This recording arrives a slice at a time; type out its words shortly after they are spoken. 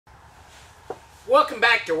Welcome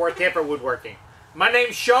back to Wortheffort Woodworking. My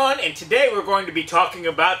name's Sean, and today we're going to be talking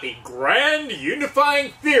about the grand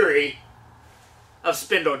unifying theory of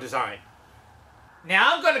spindle design.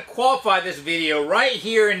 Now, I'm going to qualify this video right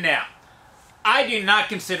here and now. I do not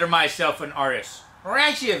consider myself an artist, or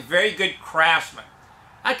actually a very good craftsman.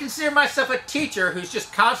 I consider myself a teacher who's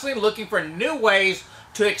just constantly looking for new ways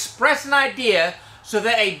to express an idea so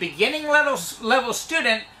that a beginning level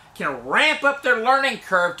student can ramp up their learning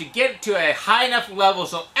curve to get to a high enough level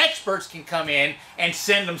so experts can come in and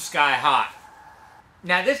send them sky high.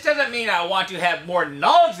 Now, this doesn't mean I want to have more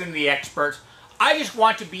knowledge than the experts. I just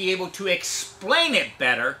want to be able to explain it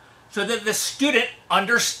better so that the student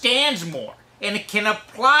understands more and can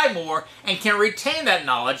apply more and can retain that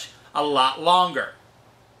knowledge a lot longer.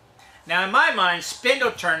 Now, in my mind,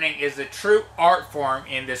 spindle turning is the true art form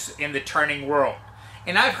in the turning world.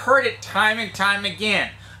 And I've heard it time and time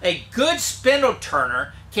again. A good spindle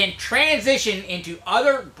turner can transition into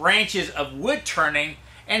other branches of wood turning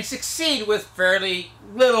and succeed with fairly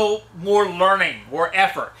little more learning, more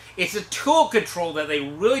effort. It's a tool control that they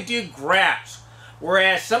really do grasp.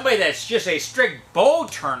 Whereas somebody that's just a strict bowl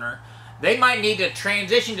turner, they might need to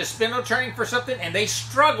transition to spindle turning for something and they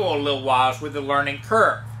struggle a little while with the learning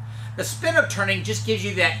curve. The spindle turning just gives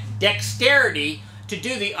you that dexterity to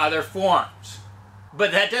do the other forms.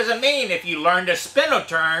 But that doesn't mean if you learn to spindle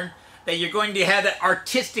turn that you're going to have that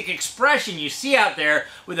artistic expression you see out there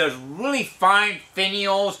with those really fine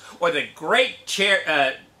finials or the great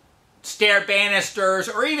stair banisters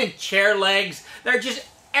or even chair legs. They're just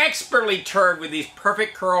expertly turned with these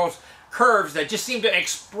perfect curves that just seem to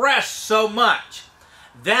express so much.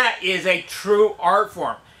 That is a true art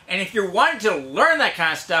form. And if you're wanting to learn that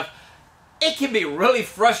kind of stuff, it can be really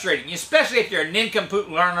frustrating, especially if you're a nincompoop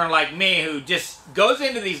learner like me who just goes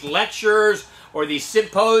into these lectures or these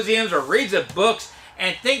symposiums or reads the books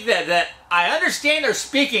and think that I understand they're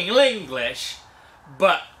speaking English,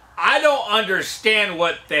 but I don't understand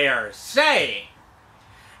what they are saying.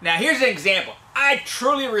 Now, here's an example. I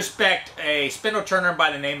truly respect a spindle turner by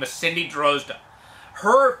the name of Cindy Drozda.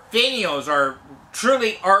 Her finials are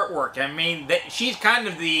truly artwork. I mean, she's kind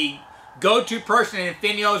of the go-to person in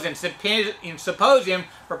finials and symposium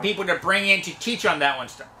for people to bring in to teach on that one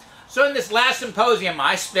stuff. So in this last symposium,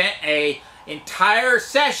 I spent an entire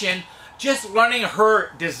session just learning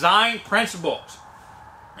her design principles.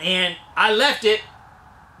 And I left it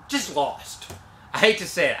just lost. I hate to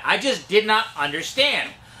say it. I just did not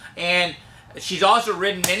understand. And she's also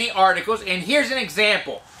written many articles. And here's an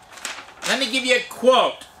example. Let me give you a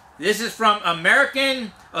quote. This is from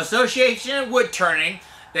American Association of Wood Turning.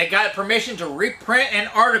 They got permission to reprint an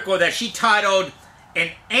article that she titled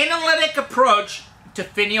An Analytic Approach to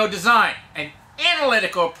Finial Design. An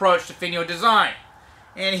analytical approach to finial design.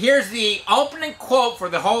 And here's the opening quote for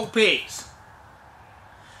the whole piece.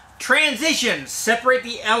 Transitions separate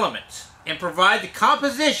the elements and provide the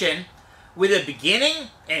composition with a beginning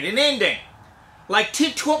and an ending. Like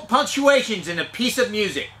two punctuations in a piece of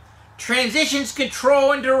music, transitions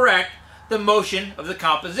control and direct the motion of the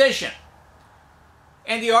composition.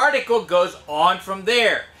 And the article goes on from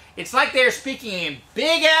there. It's like they're speaking in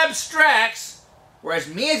big abstracts, whereas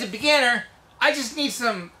me as a beginner, I just need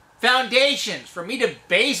some foundations for me to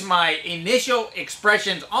base my initial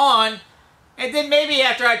expressions on, and then maybe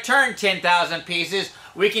after I turn 10,000 pieces,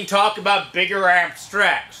 we can talk about bigger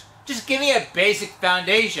abstracts. Just give me a basic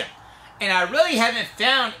foundation. And I really haven't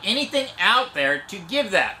found anything out there to give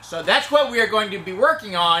that. So that's what we are going to be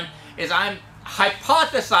working on, is I'm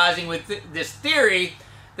hypothesizing with this theory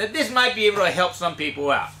that this might be able to help some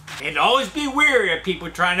people out. And always be wary of people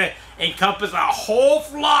trying to encompass a whole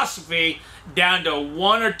philosophy down to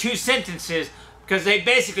one or two sentences, because they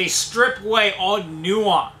basically strip away all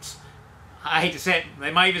nuance. I hate to say it,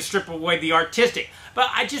 they might even strip away the artistic. But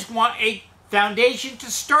I just want a foundation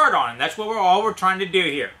to start on. That's what we're trying to do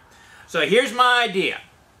here. So here's my idea.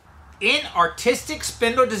 In artistic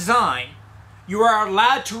spindle design, you are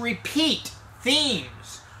allowed to repeat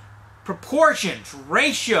themes, proportions,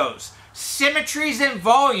 ratios, symmetries, and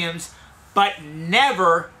volumes, but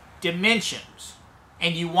never dimensions.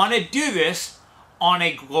 And you want to do this on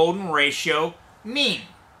a golden ratio mean.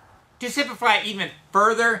 To simplify it even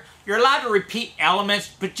further, you're allowed to repeat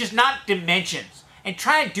elements, but just not dimensions. And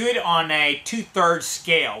try and do it on a 2/3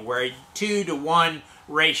 scale, where 2:1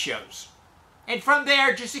 ratios. And from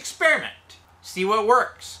there, just experiment. See what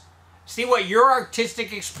works. See what your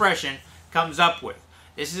artistic expression comes up with.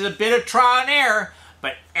 This is a bit of trial and error,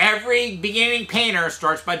 but every beginning painter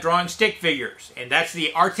starts by drawing stick figures. And that's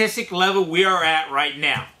the artistic level we are at right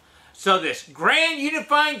now. So this grand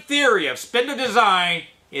unifying theory of spindle design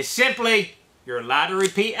is simply, you're allowed to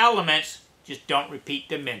repeat elements, Just don't repeat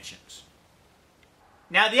dimensions.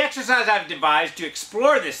 Now, the exercise I've devised to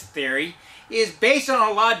explore this theory is based on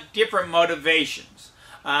a lot of different motivations.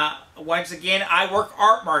 Once again, I work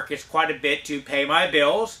art markets quite a bit to pay my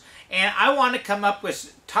bills, and I want to come up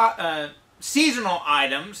with seasonal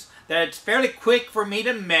items that it's fairly quick for me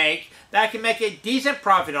to make, that I can make a decent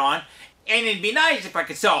profit on, and it'd be nice if I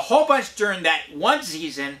could sell a whole bunch during that one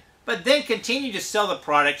season, but then continue to sell the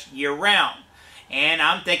products year-round. And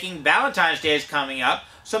I'm thinking Valentine's Day is coming up,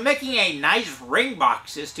 so making a nice ring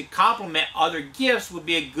boxes to complement other gifts would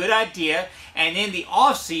be a good idea. And in the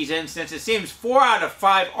off-season, since it seems 4 out of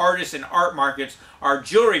 5 artists and art markets are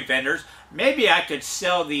jewelry vendors, maybe I could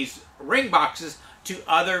sell these ring boxes to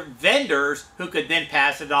other vendors who could then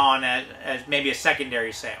pass it on as maybe a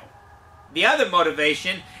secondary sale. The other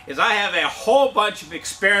motivation is I have a whole bunch of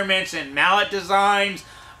experiments in mallet designs,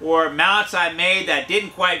 or mallets I made that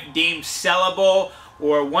didn't quite deem sellable,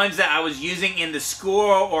 or ones that I was using in the school,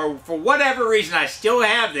 or for whatever reason I still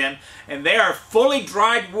have them, and they are fully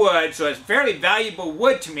dried wood, so it's fairly valuable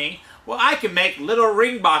wood to me. Well, I can make little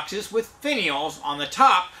ring boxes with finials on the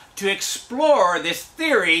top to explore this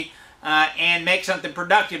theory and make something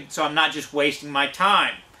productive, so I'm not just wasting my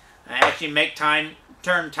time. I actually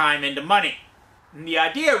turn time into money. And the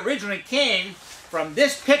idea originally came from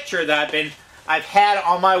this picture that I've had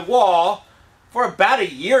on my wall for about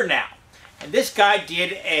a year now. And this guy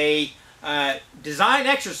did a design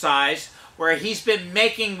exercise where he's been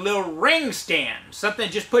making little ring stands, something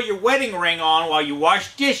to just put your wedding ring on while you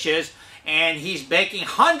wash dishes, and he's making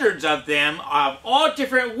hundreds of them of all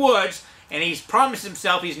different woods, and he's promised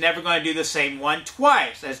himself he's never going to do the same one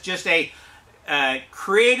twice. That's just a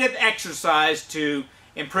creative exercise to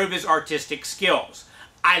improve his artistic skills.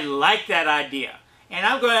 I like that idea, and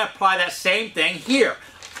I'm going to apply that same thing here.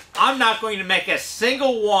 I'm not going to make a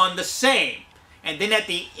single one the same. And then at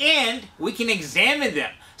the end, we can examine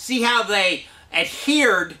them. See how they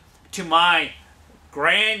adhered to my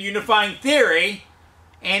grand unifying theory.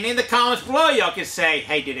 And in the comments below, y'all can say,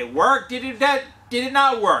 hey, did it work? Did it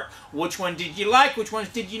not work? Which one did you like? Which ones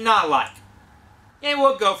did you not like? And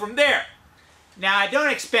we'll go from there. Now, I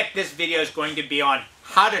don't expect this video is going to be on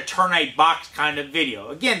how to turn a box kind of video.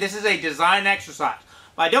 Again, this is a design exercise.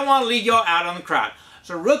 But I don't want to leave y'all out on the crowd.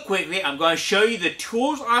 So real quickly, I'm going to show you the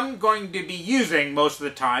tools I'm going to be using most of the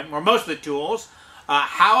time, or most of the tools,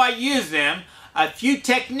 how I use them, a few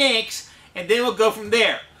techniques, and then we'll go from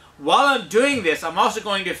there. While I'm doing this, I'm also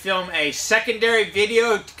going to film a secondary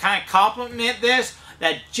video to kind of complement this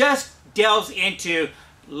that just delves into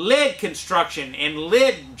lid construction and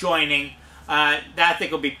lid joining that I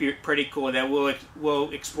think will be pretty cool, that we'll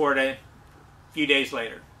explore it a few days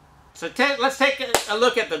later. So let's take a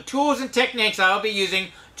look at the tools and techniques I'll be using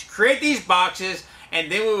to create these boxes, and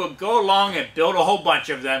then we will go along and build a whole bunch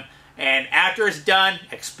of them, and after it's done,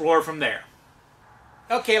 explore from there.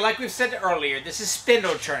 Okay, like we've said earlier, this is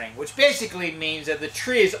spindle turning, which basically means that the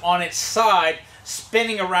tree is on its side,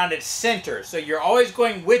 spinning around its center. So you're always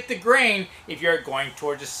going with the grain if you're going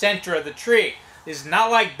towards the center of the tree. This is not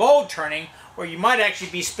like bowl turning, where you might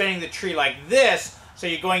actually be spinning the tree like this. So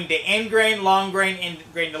you're going to end grain, long grain, end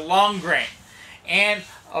grain to long grain. And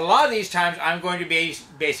a lot of these times I'm going to be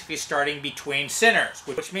basically starting between centers,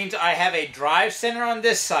 which means I have a drive center on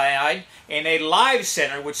this side and a live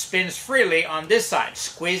center which spins freely on this side,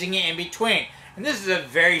 squeezing it in between. And this is a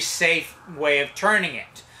very safe way of turning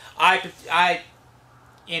it.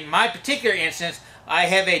 In my particular instance, I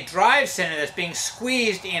have a drive center that's being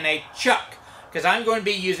squeezed in a chuck, because I'm going to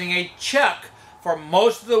be using a chuck for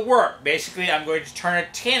most of the work. Basically, I'm going to turn a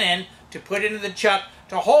tin in to put into the chuck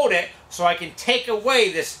to hold it, so I can take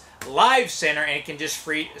away this live center and it can just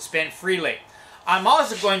spin freely. I'm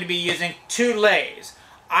also going to be using 2 lathes.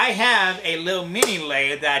 I have a little mini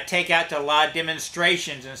lathe that I take out to a lot of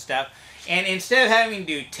demonstrations and stuff, and instead of having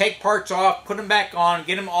to take parts off, put them back on,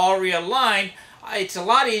 get them all realigned, it's a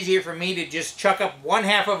lot easier for me to just chuck up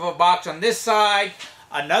 1/2 of a box on this side,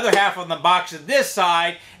 another half on the box of this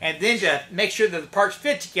side, and then to make sure that the parts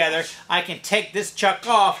fit together, I can take this chuck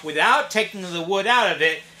off without taking the wood out of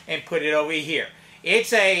it and put it over here.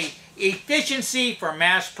 It's a efficiency for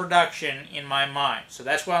mass production in my mind. So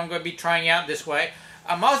that's what I'm going to be trying out this way.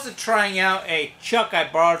 I'm also trying out a chuck I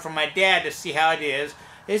borrowed from my dad to see how it is.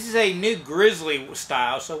 This is a new grizzly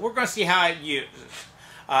style, so we're going to see how it uses.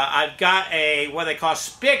 I've got a what they call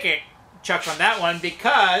spigot chuck on that one,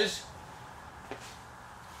 because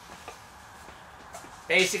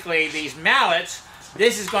basically these mallets,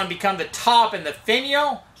 this is going to become the top and the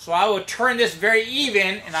finial, so I will turn this very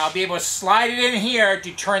even, and I'll be able to slide it in here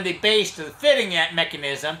to turn the base to the fitting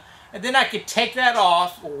mechanism, and then I can take that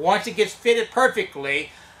off once it gets fitted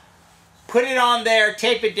perfectly, put it on there,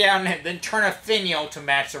 tape it down, and then turn a finial to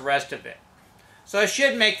match the rest of it. So it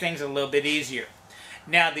should make things a little bit easier.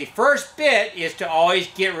 Now the first bit is to always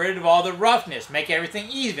get rid of all the roughness, make everything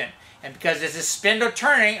even. And because this is spindle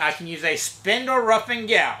turning, I can use a spindle rough and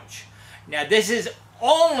gouge. Now this is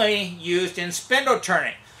only used in spindle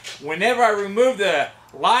turning. Whenever I remove the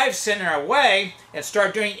live center away and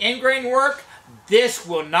start doing ingrain work, this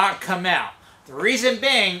will not come out. The reason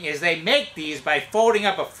being is they make these by folding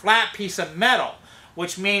up a flat piece of metal,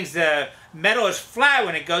 which means the metal is flat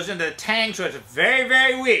when it goes into the tang, so it's very,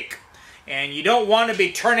 very weak. And you don't want to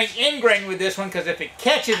be turning ingrain with this one, because if it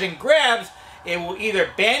catches and grabs, it will either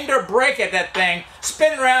bend or break at that thing,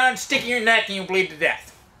 spin around, stick in your neck, and you'll bleed to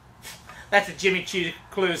death. That's a Jimmy Choo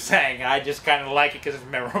Clue saying. I just kind of like it because it's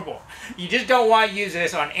memorable. You just don't want to use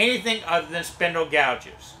this on anything other than spindle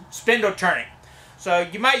gouges, spindle turning. So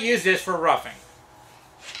you might use this for roughing.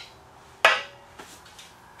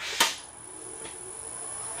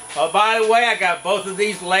 Oh, by the way, I got both of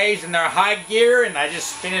these lathes in their high gear, and I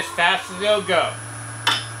just spin as fast as they'll go.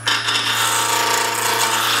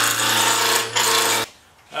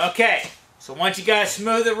 Okay, so once you got it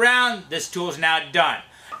smooth around, this tool is now done.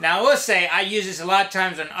 Now I will say I use this a lot of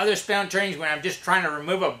times on other spindle turnings when I'm just trying to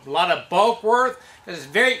remove a lot of bulk work, because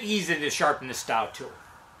it's very easy to sharpen this style tool.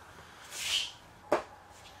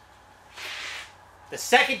 The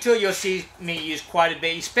second tool you'll see me use quite a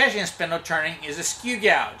bit, especially in spindle turning, is a skew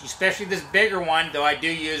gouge. Especially this bigger one, though I do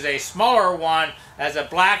use a smaller one as a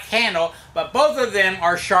black handle, but both of them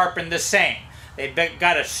are sharpened the same. They've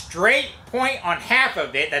got a straight point on half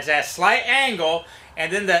of it that's at a slight angle,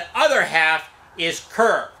 and then the other half is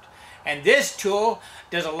curved. And this tool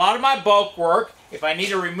does a lot of my bulk work. If I need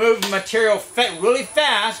to remove material really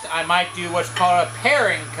fast, I might do what's called a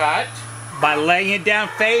paring cut, by laying it down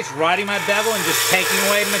face, riding my bevel, and just taking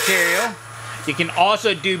away material. You can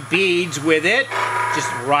also do beads with it.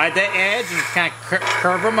 Just ride the edge and kind of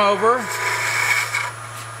curve them over.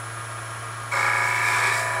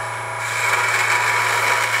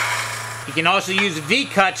 You can also use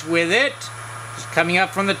V-cuts with it, just coming up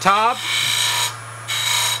from the top.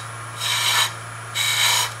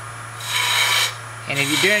 And if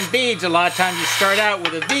you're doing beads, a lot of times you start out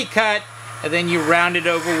with a V-cut, and then you round it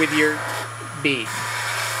over with your bead.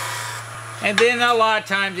 And then a lot of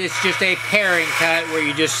times it's just a paring cut where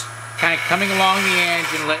you're just kind of coming along the edge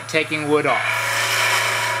and taking wood off.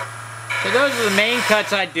 So those are the main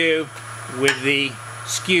cuts I do with the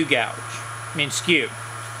skew.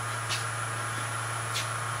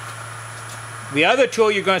 The other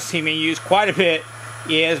tool you're going to see me use quite a bit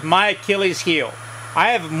is my Achilles heel.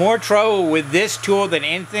 I have more trouble with this tool than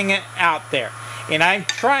anything out there. And I'm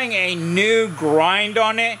trying a new grind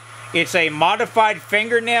on it. It's a modified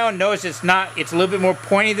fingernail. Notice it's a little bit more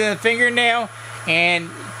pointy than the fingernail. And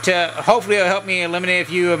hopefully it'll help me eliminate a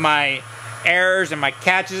few of my errors and my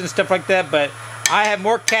catches and stuff like that. But I have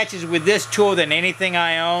more catches with this tool than anything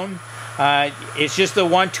I own. It's just the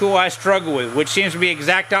one tool I struggle with, which seems to be the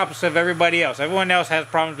exact opposite of everybody else. Everyone else has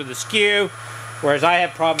problems with the skew, whereas I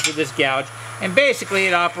have problems with this gouge. And basically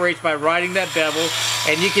it operates by riding that bevel,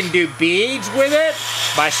 and you can do beads with it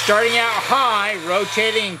by starting out high,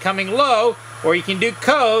 rotating and coming low, or you can do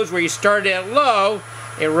codes where you start at low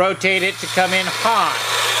and rotate it to come in high.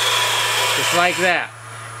 Just like that.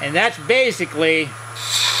 And that's basically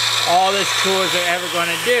all this tool is ever going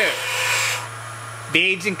to do.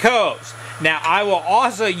 Beads and codes. Now I will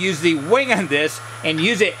also use the wing on this and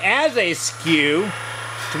use it as a skew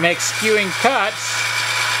to make skewing cuts.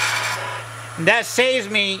 And that saves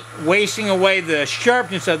me wasting away the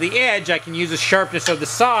sharpness of the edge. I can use the sharpness of the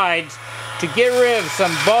sides to get rid of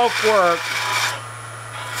some bulk work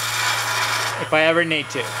if I ever need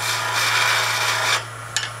to.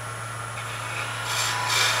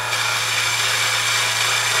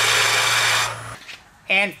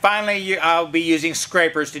 And finally, I'll be using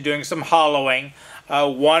scrapers to doing some hollowing.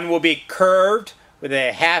 One will be curved with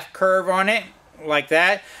a half curve on it, like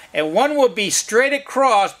that. And one will be straight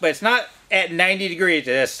across, but it's not at 90 degrees,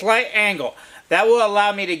 at a slight angle. That will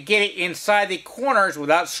allow me to get it inside the corners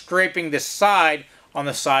without scraping the side on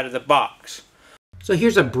the side of the box. So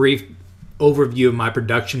here's a brief overview of my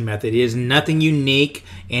production method. It is nothing unique,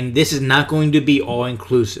 and this is not going to be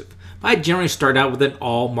all-inclusive. I generally start out with an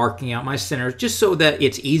awl, marking out my centers just so that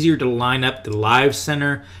it's easier to line up the live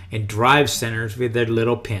center and drive centers with their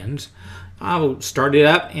little pins. I'll start it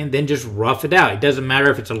up and then just rough it out. It doesn't matter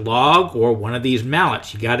if it's a log or one of these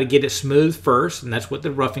mallets. You got to get it smooth first, and that's what the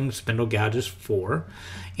roughing spindle gouge is for.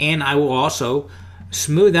 And I will also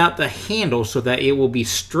smooth out the handle so that it will be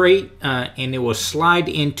straight and it will slide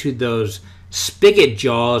into those spigot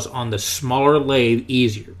jaws on the smaller lathe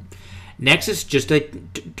easier. Next is just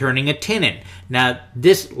turning a tenon. Now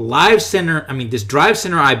this drive center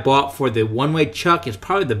I bought for the one-way chuck is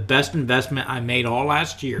probably the best investment I made all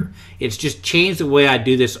last year. It's just changed the way I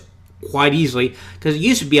do this quite easily, because it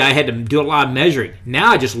used to be I had to do a lot of measuring.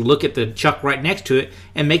 Now I just look at the chuck right next to it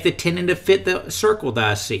and make the tenon to fit the circle that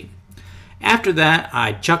I see. After that,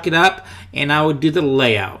 I chuck it up and I would do the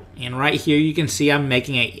layout. And right here you can see I'm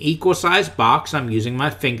making an equal sized box. I'm using my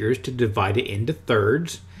fingers to divide it into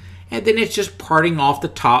thirds. And then it's just parting off the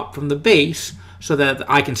top from the base so that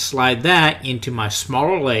I can slide that into my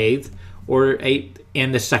smaller lathe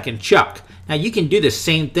and the second chuck. Now you can do the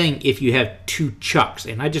same thing if you have two chucks,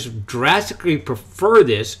 and I just drastically prefer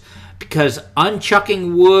this because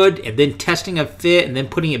unchucking wood and then testing a fit and then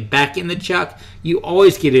putting it back in the chuck, you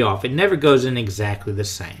always get it off. It never goes in exactly the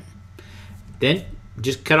same. Then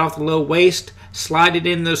just cut off the little waste, slide it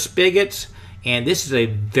in those spigots, and this is a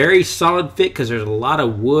very solid fit because there's a lot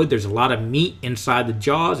of wood, there's a lot of meat inside the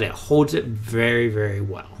jaws. It holds it very, very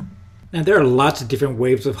well. Now there are lots of different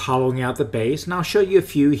ways of hollowing out the base, and I'll show you a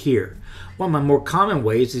few here. One of my more common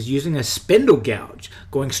ways is using a spindle gouge,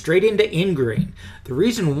 going straight into end grain. The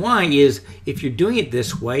reason why is if you're doing it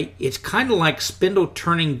this way, it's kind of like spindle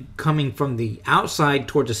turning coming from the outside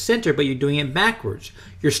towards the center, but you're doing it backwards.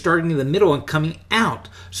 You're starting in the middle and coming out.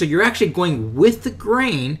 So you're actually going with the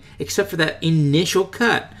grain except for that initial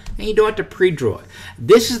cut. And you don't have to pre-draw it.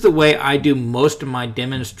 This is the way I do most of my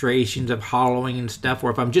demonstrations of hollowing and stuff, or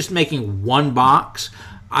if I'm just making one box,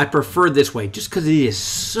 I prefer this way just because it is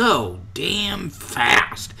so damn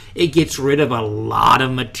fast. It gets rid of a lot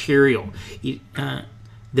of material.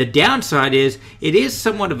 The downside is it is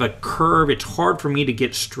somewhat of a curve. It's hard for me to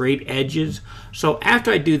get straight edges. So after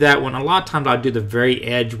I do that one, a lot of times I'll do the very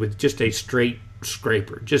edge with just a straight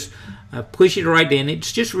scraper. Just push it right in.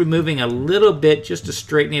 It's just removing a little bit just to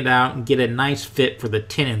straighten it out and get a nice fit for the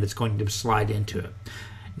tenon that's going to slide into it.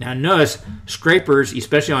 Now notice scrapers,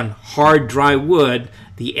 especially on hard dry wood,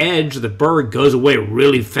 the edge of the burr goes away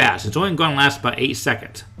really fast. It's only going to last about 8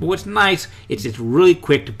 seconds. But what's nice is it's really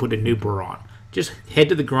quick to put a new burr on. Just head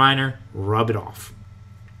to the grinder, rub it off.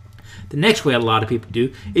 The next way a lot of people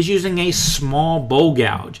do is using a small bowl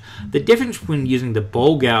gouge. The difference between using the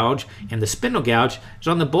bowl gouge and the spindle gouge is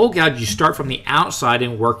on the bowl gouge you start from the outside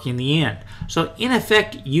and work in the end. So in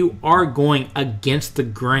effect you are going against the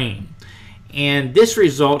grain. And this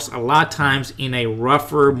results a lot of times in a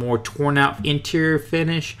rougher, more torn out interior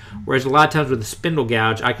finish, whereas a lot of times with the spindle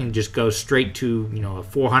gouge I can just go straight to a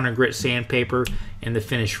 400 grit sandpaper and the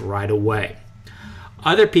finish right away.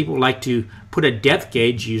 Other people like to put a depth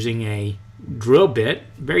gauge using a drill bit,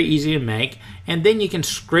 very easy to make, and then you can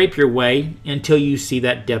scrape your way until you see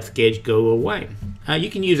that depth gauge go away. You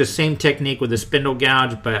can use the same technique with a spindle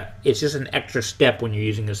gouge, but it's just an extra step when you're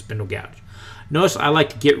using a spindle gouge. Notice I like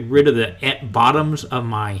to get rid of the bottoms of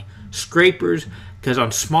my scrapers because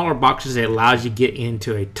on smaller boxes it allows you to get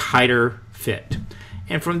into a tighter fit.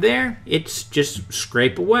 And from there, it's just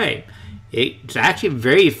scrape away. It's actually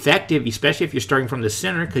very effective, especially if you're starting from the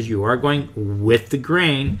center because you are going with the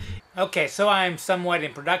grain. Okay, so I'm somewhat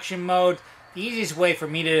in production mode. The easiest way for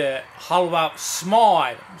me to hollow out small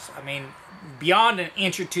items, beyond an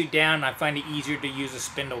inch or two down, I find it easier to use a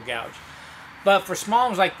spindle gouge. But for small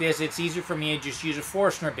ones like this, it's easier for me to just use a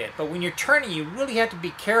Forstner bit. But when you're turning, you really have to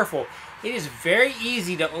be careful. It is very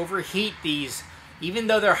easy to overheat these, even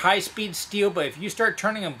though they're high-speed steel. But if you start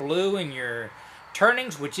turning them blue in your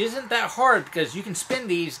turnings, which isn't that hard because you can spin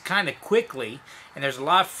these kind of quickly, and there's a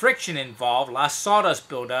lot of friction involved, a lot of sawdust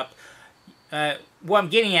buildup. What I'm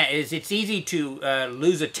getting at is it's easy to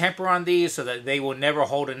lose a temper on these so that they will never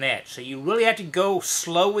hold an edge. So you really have to go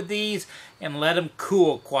slow with these and let them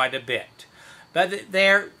cool quite a bit. But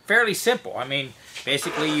they're fairly simple.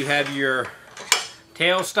 Basically you have your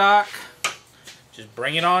tailstock, just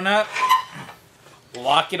bring it on up,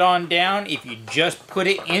 lock it on down. If you just put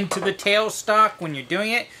it into the tailstock when you're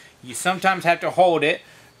doing it, you sometimes have to hold it,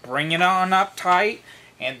 bring it on up tight,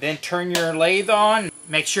 and then turn your lathe on.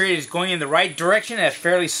 Make sure it is going in the right direction at a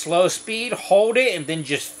fairly slow speed. Hold it and then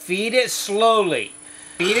just feed it slowly.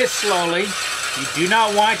 Feed it slowly. You do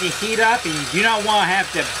not want it to heat up, and you do not want to have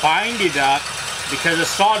to bind it up because of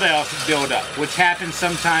sawdust buildup, which happens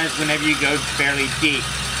sometimes whenever you go fairly deep.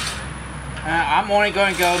 I'm only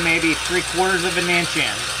going to go maybe 3/4 of an inch in,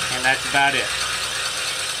 and that's about it.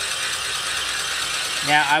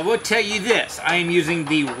 Now, I will tell you this. I am using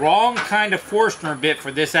the wrong kind of Forstner bit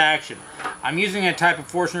for this action. I'm using a type of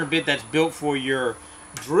Forstner bit that's built for your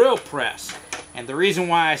drill press. And the reason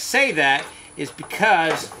why I say that is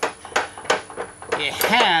because it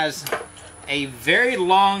has a very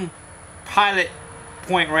long pilot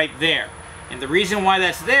point right there. And the reason why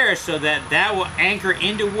that's there is so that that will anchor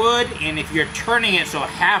into wood, and if you're turning it so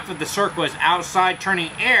half of the circle is outside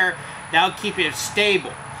turning air, that'll keep it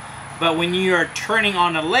stable. But when you are turning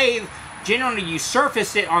on a lathe, generally you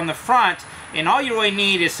surface it on the front, and all you really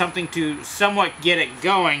need is something to somewhat get it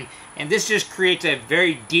going, and this just creates a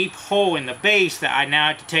very deep hole in the base that I now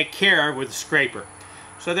have to take care of with a scraper.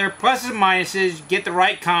 So there are pluses and minuses. Get the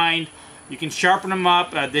right kind. You can sharpen them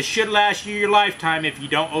up. This should last you your lifetime if you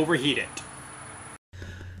don't overheat it.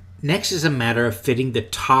 Next is a matter of fitting the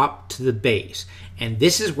top to the base, and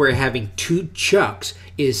this is where having two chucks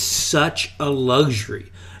is such a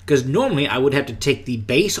luxury, because normally I would have to take the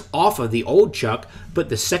base off of the old chuck, put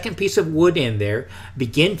the second piece of wood in there,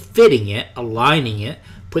 begin fitting it, aligning it,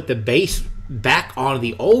 put the base back on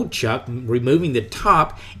the old chuck, removing the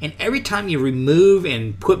top, and every time you remove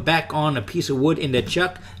and put back on a piece of wood in the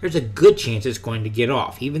chuck, there's a good chance it's going to get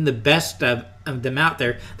off. Even the best of them out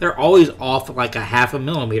there, they're always off like a 1/2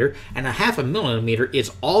 millimeter, and a 1/2 millimeter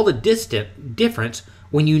is all the difference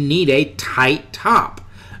when you need a tight top.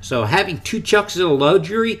 So having two chucks is a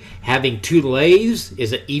luxury. Having two lathes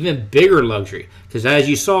is an even bigger luxury, because as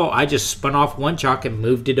you saw, I just spun off one chuck and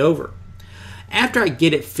moved it over. After I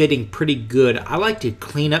get it fitting pretty good, I like to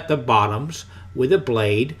clean up the bottoms with a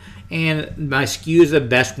blade, and my skew is the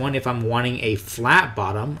best one if I'm wanting a flat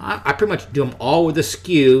bottom. I pretty much do them all with a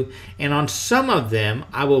skew, and on some of them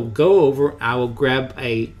I will grab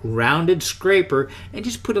a rounded scraper and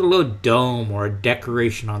just put a little dome or a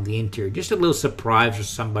decoration on the interior, just a little surprise for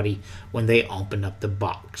somebody when they open up the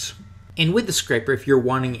box. And with the scraper, if you're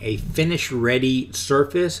wanting a finish ready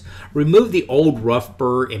surface, remove the old rough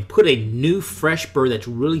burr and put a new fresh burr that's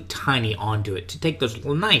really tiny onto it to take those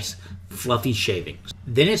nice fluffy shavings.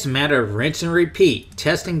 Then it's a matter of rinse and repeat,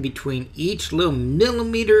 testing between each little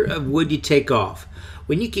millimeter of wood you take off.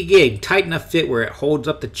 When you can get a tight enough fit where it holds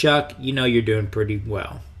up the chuck, you know you're doing pretty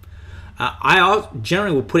well. I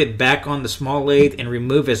generally will put it back on the small lathe and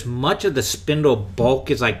remove as much of the spindle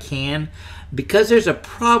bulk as I can, because there's a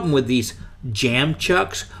problem with these jam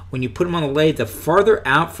chucks. When you put them on the lathe, the farther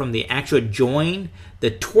out from the actual join,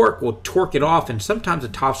 the torque will torque it off, and sometimes the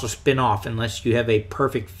tops will spin off unless you have a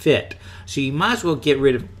perfect fit. So you might as well get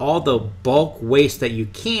rid of all the bulk waste that you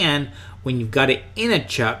can when you've got it in a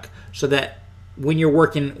chuck, so that when you're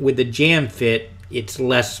working with the jam fit, it's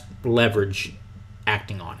less leverage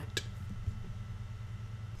acting on it.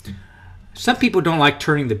 Some people don't like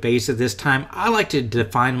turning the base at this time. I like to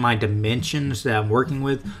define my dimensions that I'm working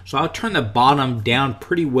with, so I'll turn the bottom down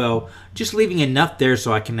pretty well, just leaving enough there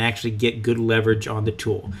so I can actually get good leverage on the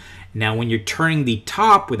tool. Now when you're turning the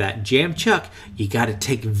top with that jam chuck, you got to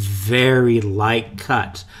take very light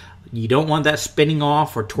cuts. You don't want that spinning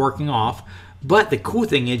off or torquing off, but the cool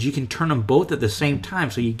thing is you can turn them both at the same time,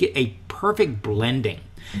 so you get a perfect blending.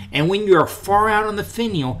 And when you're far out on the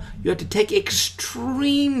finial, you have to take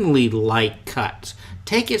extremely light cuts.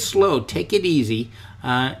 Take it slow, take it easy,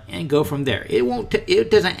 and go from there. It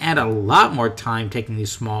doesn't add a lot more time taking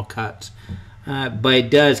these small cuts, but it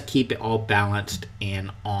does keep it all balanced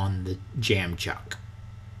and on the jam chuck.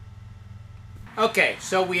 Okay,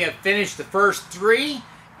 so we have finished the first three,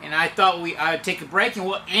 and I thought I would take a break and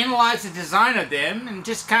we'll analyze the design of them and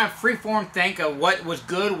just kind of freeform think of what was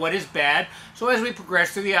good, what is bad, so as we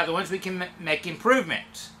progress through the other ones we can make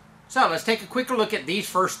improvements. So let's take a quick look at these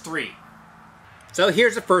first three. So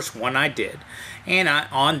here's the first one I did, and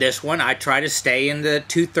on this one I try to stay in the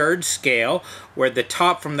 2/3 scale, where the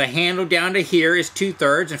top from the handle down to here is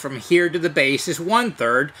 2/3 and from here to the base is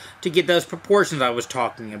 1/3 to get those proportions I was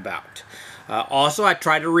talking about. Also I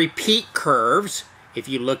try to repeat curves. If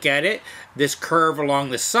you look at it, this curve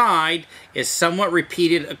along the side is somewhat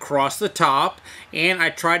repeated across the top, and I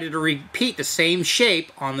tried to repeat the same shape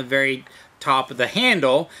on the very top of the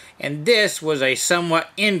handle, and this was a somewhat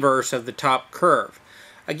inverse of the top curve.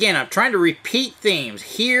 Again, I'm trying to repeat themes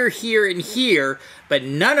here, here, and here, but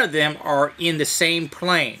none of them are in the same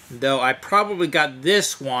plane, though I probably got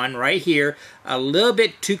this one right here a little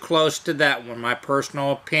bit too close to that one, my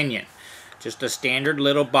personal opinion. Just a standard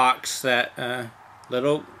little box, that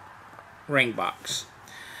little ring box.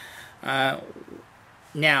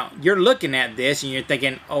 Now, you're looking at this and you're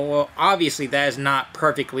thinking, oh, well, obviously that is not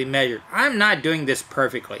perfectly measured. I'm not doing this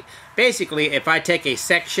perfectly. Basically, if I take a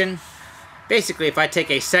section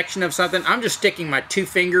of something, I'm just sticking my 2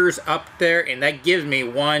 fingers up there, and that gives me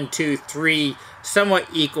 1, 2, 3 somewhat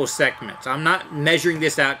equal segments. I'm not measuring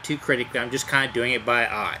this out too critically. I'm just kind of doing it by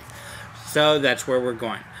eye. So that's where we're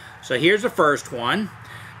going. So here's the first one.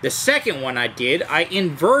 The second one I did, I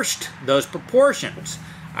inversed those proportions.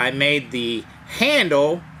 I made the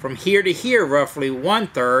handle from here to here roughly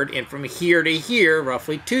 1/3, and from here to here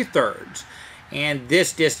roughly 2/3. and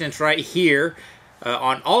this distance right here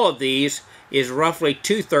on all of these is roughly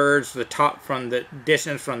 2/3 the top from the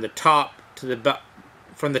distance from the top to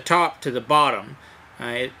the bottom.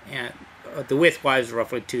 And the width-wise is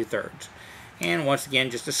roughly 2/3. And once again,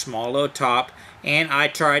 just a small little top. And I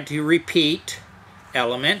tried to repeat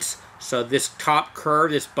elements. So this top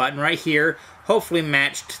curve, this button right here, hopefully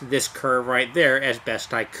matched this curve right there as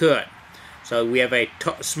best I could. So we have a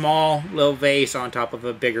small little vase on top of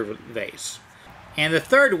a bigger vase. And the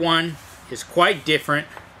third one is quite different.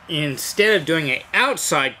 Instead of doing an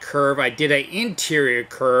outside curve, I did an interior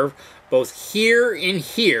curve, both here and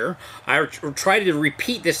here. I tried to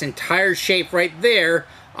repeat this entire shape right there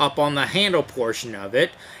up on the handle portion of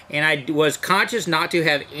it, and I was conscious not to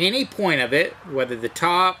have any point of it, whether the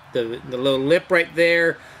top, the little lip right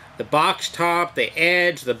there, the box top, the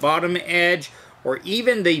edge, the bottom edge, or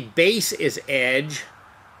even the base edge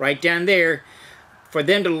right down there, for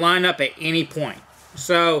them to line up at any point.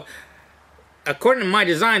 So according to my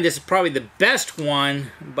design, this is probably the best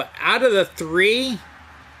one, but out of the three,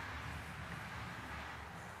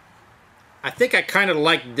 I think I kind of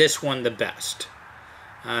like this one the best.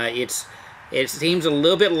 It seems a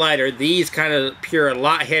little bit lighter. These kind of appear a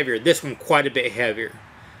lot heavier. This one quite a bit heavier.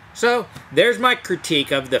 So there's my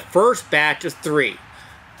critique of the first batch of 3.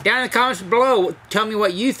 Down in the comments below, tell me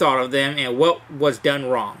what you thought of them and what was done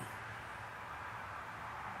wrong.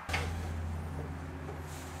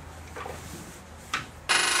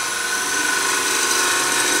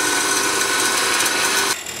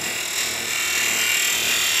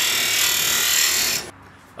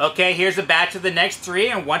 Okay, here's a batch of the next 3,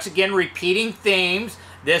 and once again repeating themes.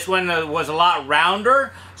 This one was a lot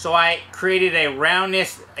rounder, so I created a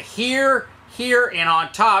roundness here, here, and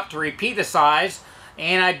on top to repeat the size,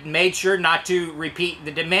 and I made sure not to repeat the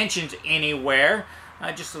dimensions anywhere.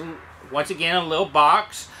 Just once again a little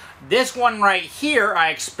box. This one right here I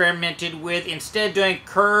experimented with. Instead of doing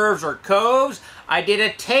curves or coves, I did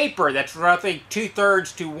a taper that's roughly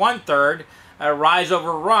 2/3 to 1/3, rise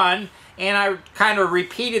over run. And I kind of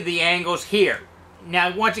repeated the angles here.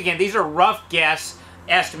 Now, once again, these are rough guess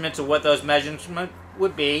estimates of what those measurements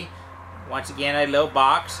would be. Once again, a little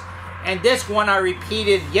box. And this one, I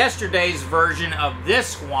repeated yesterday's version of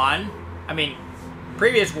this one. I mean,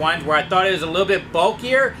 previous ones where I thought it was a little bit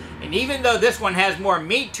bulkier. And even though this one has more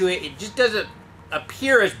meat to it, it just doesn't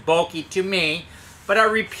appear as bulky to me. But I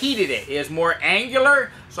repeated it. It is more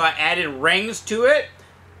angular, so I added rings to it.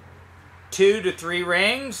 2 to 3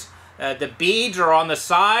 rings. The beads are on the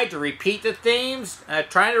side to repeat the themes.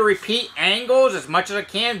 Trying to repeat angles as much as I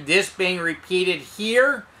can. This being repeated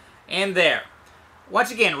here and there. Once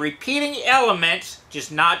again, repeating elements,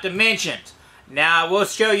 just not dimensions. Now, I will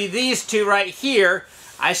show you these 2 right here.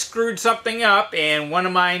 I screwed something up and one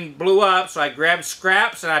of mine blew up, so I grabbed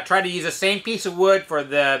scraps and I tried to use the same piece of wood for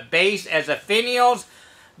the base as the finials.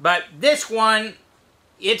 But this one,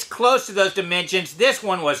 it's close to those dimensions. This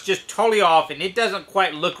one was just totally off, and it doesn't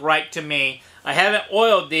quite look right to me. I haven't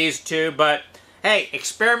oiled these 2, but hey,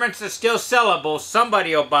 experiments are still sellable.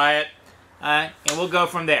 Somebody will buy it, and we'll go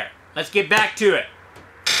from there. Let's get back to it.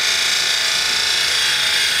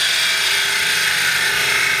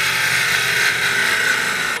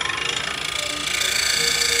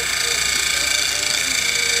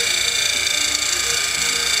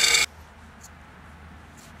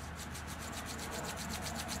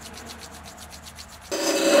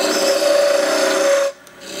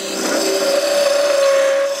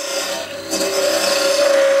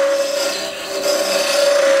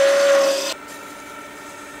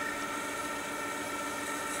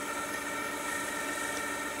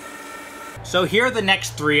 So here are the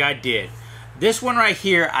next 3 I did. This one right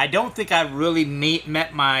here, I don't think I really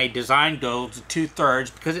met my design goals of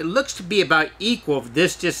 2/3 because it looks to be about equal of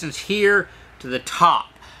this distance here to the top.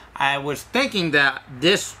 I was thinking that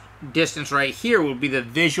this distance right here would be the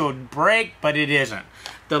visual break, but it isn't.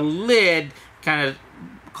 The lid kind of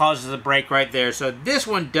causes a break right there. So this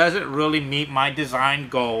one doesn't really meet my design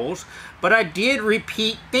goals, but I did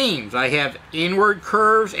repeat themes. I have inward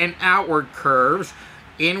curves and outward curves.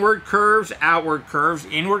 Inward curves, outward curves,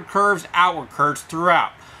 inward curves, outward curves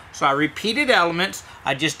throughout. So I repeated elements.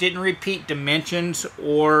 I just didn't repeat dimensions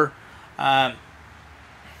or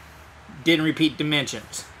didn't repeat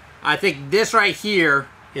dimensions. I think this right here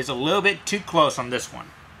is a little bit too close on this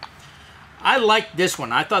one. I like this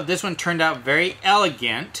one. I thought this one turned out very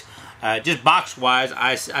elegant. Just box-wise,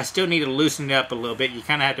 I still need to loosen it up a little bit. You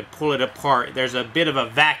kind of have to pull it apart. There's a bit of a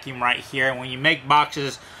vacuum right here. And when you make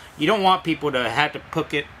boxes, you don't want people to have to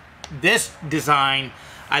pick it. This design,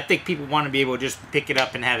 I think people want to be able to just pick it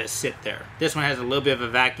up and have it sit there. This one has a little bit of a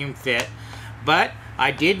vacuum fit, but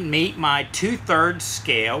I did meet my 2/3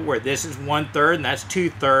 scale, where this is 1/3 and that's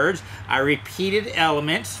 2/3. I repeated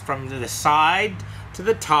elements from the side to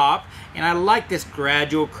the top, and I like this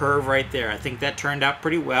gradual curve right there. I think that turned out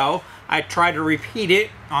pretty well. I tried to repeat it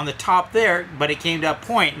on the top there, but it came to a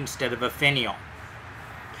point instead of a finial.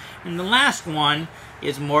 And the last one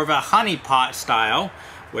is more of a honeypot style,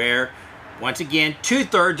 where once again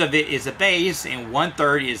 2/3 of it is a base and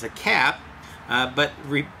 1/3 is a cap, but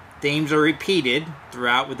themes are repeated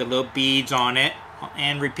throughout with the little beads on it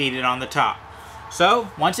and repeated on the top. So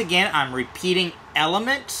once again, I'm repeating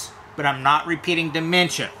elements, but I'm not repeating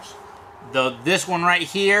dimensions. Though this one right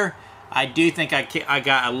here, I do think I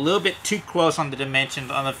got a little bit too close on the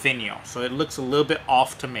dimensions on the finial, so it looks a little bit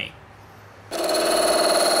off to me.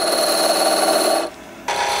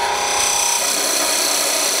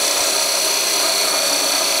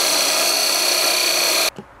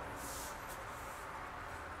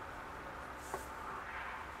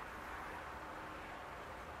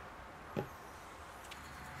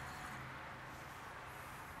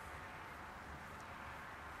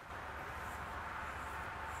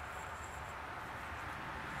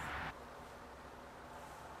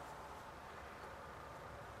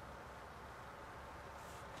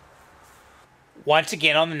 Once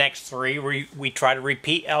again, on the next three, we try to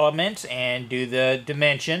repeat elements and do the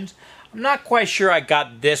dimensions. I'm not quite sure I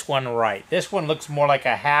got this one right. This one looks more like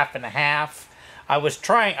a half and a half. I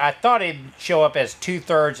thought it'd show up as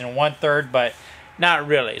 2/3 and 1/3, but not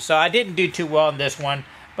really. So I didn't do too well on this one,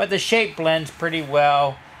 but the shape blends pretty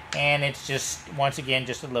well, and it's just, once again,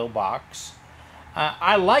 just a little box.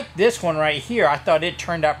 I like this one right here. I thought it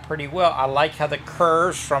turned out pretty well. I like how the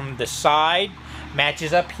curves from the side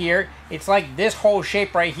matches up here. It's like this whole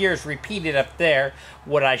shape right here is repeated up there.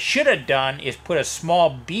 What I should have done is put a small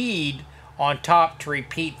bead on top to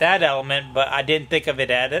repeat that element, but I didn't think of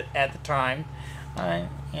it at the time.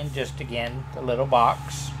 And just again, the little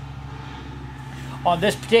box. On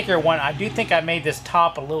this particular one, I do think I made this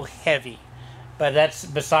top a little heavy, but that's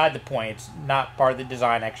beside the point. It's not part of the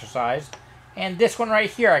design exercise. And this one right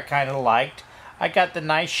here I kind of liked. I got the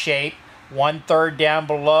nice shape, 1/3 down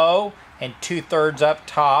below and 2/3 up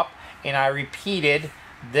top, and I repeated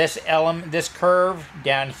this element, this curve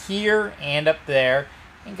down here and up there,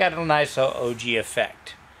 and got a nice little OG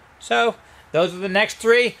effect. So those are the next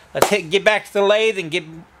three. Let's get back to the lathe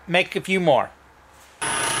and make a few more.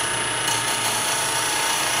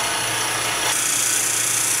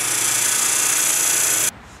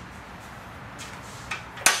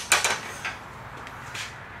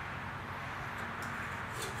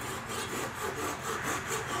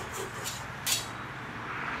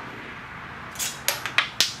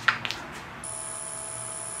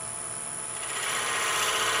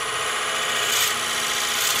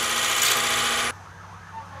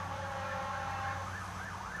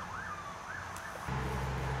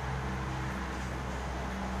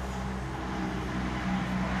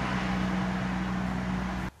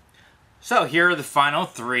 So here are the final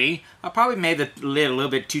three. I probably made the lid a little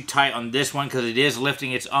bit too tight on this one because it is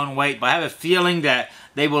lifting its own weight, but I have a feeling that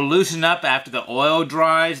they will loosen up after the oil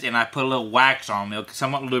dries and I put a little wax on them. It'll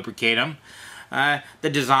somewhat lubricate them. The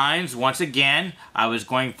designs, once again, I was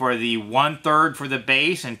going for the 1/3 for the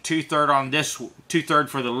base and 2/3 on this, 2/3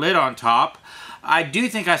 for the lid on top. I do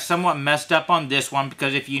think I somewhat messed up on this one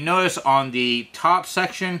because if you notice on the top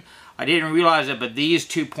section, I didn't realize it, but these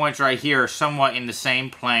 2 points right here are somewhat in the same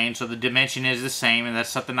plane, so the dimension is the same, and that's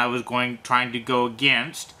something I was trying to go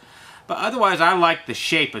against. But otherwise, I like the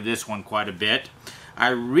shape of this one quite a bit. I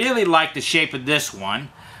really like the shape of this one.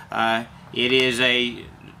 It is a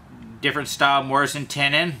different style Morrison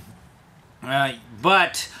tenon,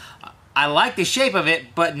 but I like the shape of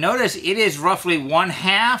it, but notice it is roughly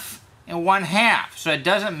 1/2 and 1/2, so it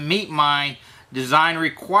doesn't meet my design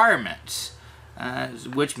requirements.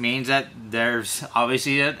 Which means that there's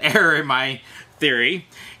obviously an error in my theory.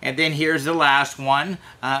 And then here's the last one.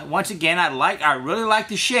 Once again, I really like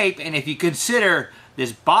the shape, and if you consider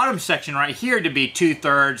this bottom section right here to be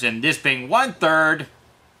 2/3 and this being 1/3,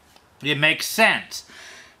 it makes sense.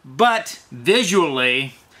 But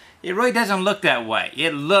visually, it really doesn't look that way.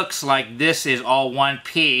 It looks like this is all one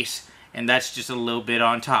piece, and that's just a little bit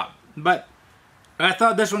on top. But I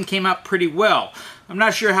thought this one came out pretty well. I'm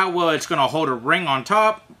not sure how well it's going to hold a ring on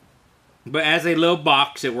top, but as a little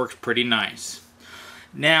box, it works pretty nice.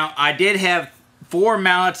 Now, I did have 4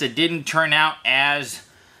 mallets that didn't turn out as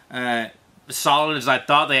solid as I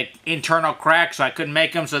thought. They had internal cracks, so I couldn't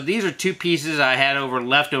make them. So these are 2 pieces I had over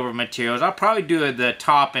leftover materials. I'll probably do the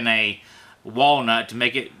top in a walnut to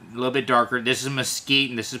make it a little bit darker. This is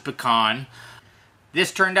mesquite and this is pecan.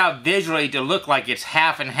 This turned out visually to look like it's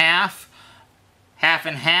half and half. half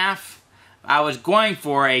and half. I was going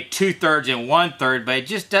for a 2/3 and 1/3, but it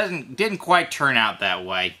just didn't quite turn out that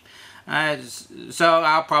way. So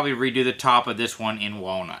I'll probably redo the top of this one in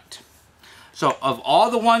walnut. So of all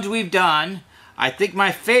the ones we've done, I think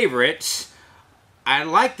my favorites, I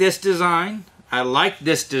like this design. I like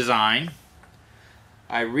this design.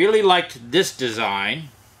 I really liked this design.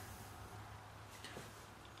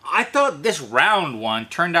 I thought this round one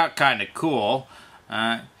turned out kind of cool,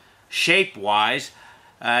 shape-wise,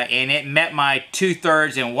 and it met my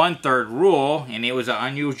 2/3 and 1/3 rule, and it was an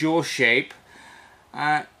unusual shape.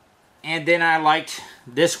 And then I liked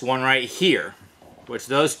this one right here, which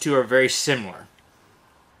those two are very similar.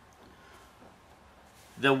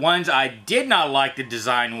 The ones I did not like the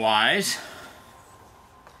design-wise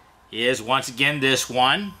is, once again, this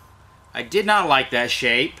one. I did not like that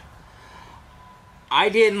shape. I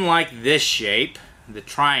didn't like this shape, the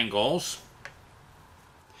triangles.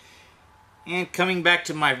 And coming back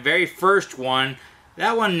to my very first one,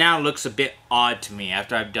 that one now looks a bit odd to me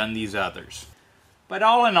after I've done these others. But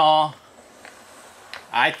all in all,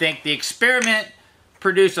 I think the experiment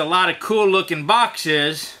produced a lot of cool looking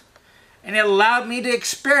boxes, and it allowed me to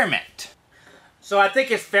experiment. So I think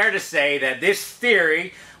it's fair to say that this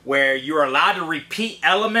theory, where you're allowed to repeat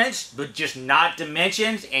elements but just not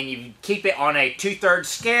dimensions, and you keep it on a 2/3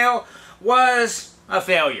 scale, was a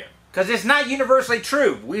failure. Because it's not universally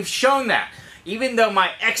true. We've shown that. Even though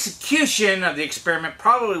my execution of the experiment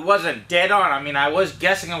probably wasn't dead on, I mean, I was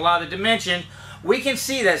guessing a lot of dimension, we can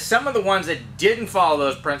see that some of the ones that didn't follow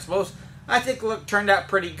those principles, I think turned out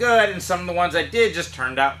pretty good, and some of the ones I did just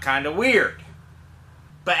turned out kind of weird.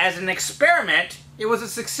 But as an experiment, it was a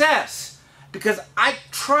success. Because I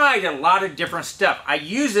tried a lot of different stuff. I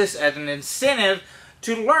use this as an incentive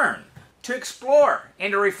to learn, to explore,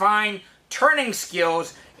 and to refine turning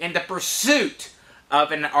skills in the pursuit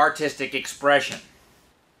of an artistic expression.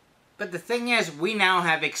 But the thing is, we now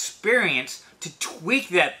have experience to tweak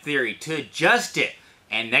that theory, to adjust it.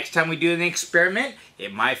 And next time we do an experiment,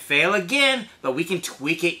 it might fail again, but we can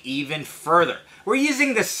tweak it even further. We're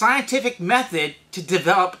using the scientific method to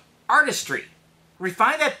develop artistry.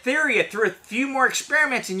 Refine that theory through a few more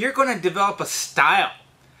experiments and you're going to develop a style.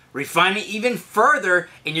 Refine it even further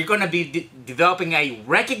and you're going to be developing a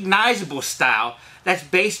recognizable style that's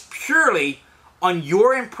based purely on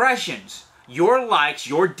your impressions, your likes,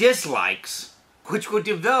 your dislikes, which will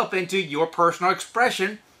develop into your personal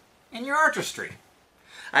expression and your artistry.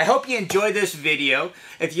 I hope you enjoyed this video.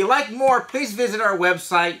 If you like more, please visit our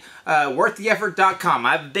website, wortheffort.com.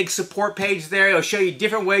 I have a big support page there. It'll show you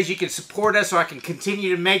different ways you can support us so I can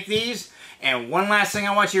continue to make these. And one last thing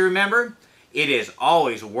I want you to remember, it is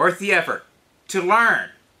always worth the effort to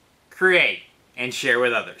learn, create, and share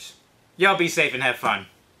with others. Y'all be safe and have fun.